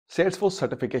Salesforce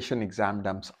certification exam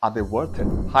dumps, are they worth it?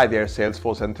 Hi there,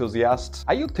 Salesforce enthusiasts.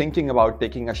 Are you thinking about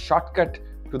taking a shortcut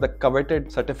to the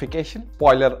coveted certification?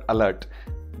 Spoiler alert,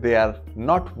 they are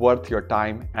not worth your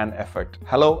time and effort.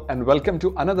 Hello and welcome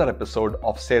to another episode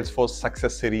of Salesforce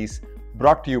Success Series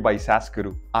brought to you by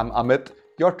saasguru. I'm Amit,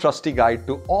 your trusty guide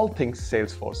to all things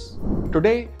Salesforce.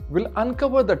 Today, we'll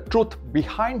uncover the truth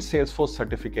behind Salesforce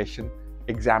certification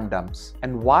exam dumps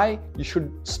and why you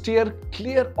should steer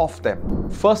clear of them.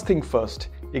 First thing first,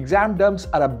 exam dumps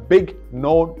are a big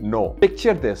no.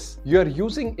 Picture this, you're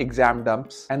using exam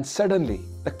dumps and suddenly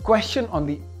the question on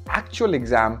the actual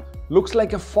exam looks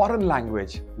like a foreign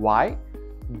language. Why?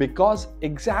 Because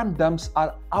exam dumps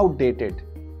are outdated,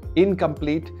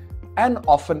 incomplete, and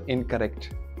often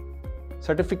incorrect.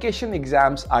 Certification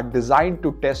exams are designed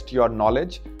to test your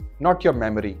knowledge, not your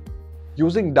memory.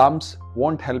 Using dumps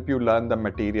won't help you learn the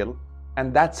material,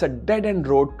 and that's a dead-end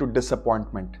road to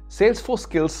disappointment. Salesforce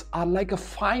skills are like a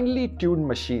finely tuned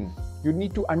machine. You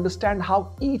need to understand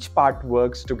how each part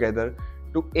works together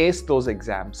to ace those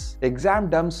exams. Exam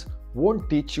dumps won't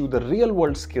teach you the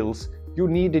real-world skills you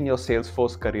need in your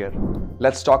Salesforce career.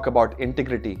 Let's talk about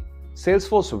integrity.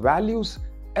 Salesforce values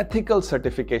ethical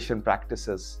certification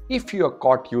practices. If you are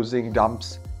caught using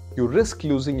dumps, you risk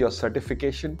losing your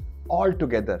certification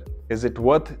altogether. Is it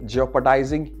worth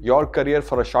jeopardizing your career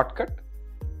for a shortcut?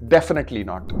 Definitely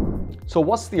not. So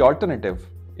what's the alternative?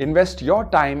 Invest your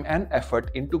time and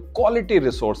effort into quality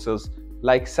resources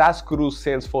like saasguru's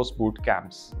Salesforce boot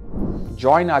camps.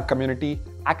 Join our community,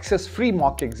 access free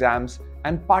mock exams,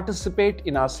 and participate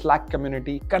in our Slack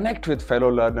community, connect with fellow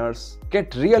learners,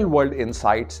 get real-world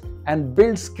insights, and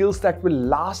build skills that will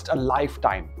last a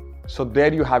lifetime. So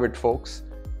there you have it, folks.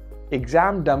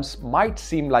 Exam dumps might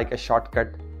seem like a shortcut,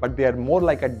 but they are more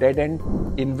like a dead end.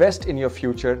 Invest in your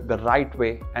future the right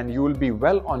way and you will be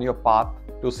well on your path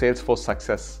to Salesforce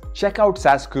success. Check out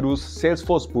saasguru's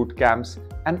Salesforce bootcamps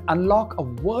and unlock a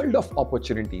world of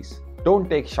opportunities. Don't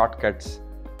take shortcuts.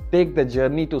 Take the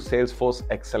journey to Salesforce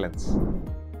excellence.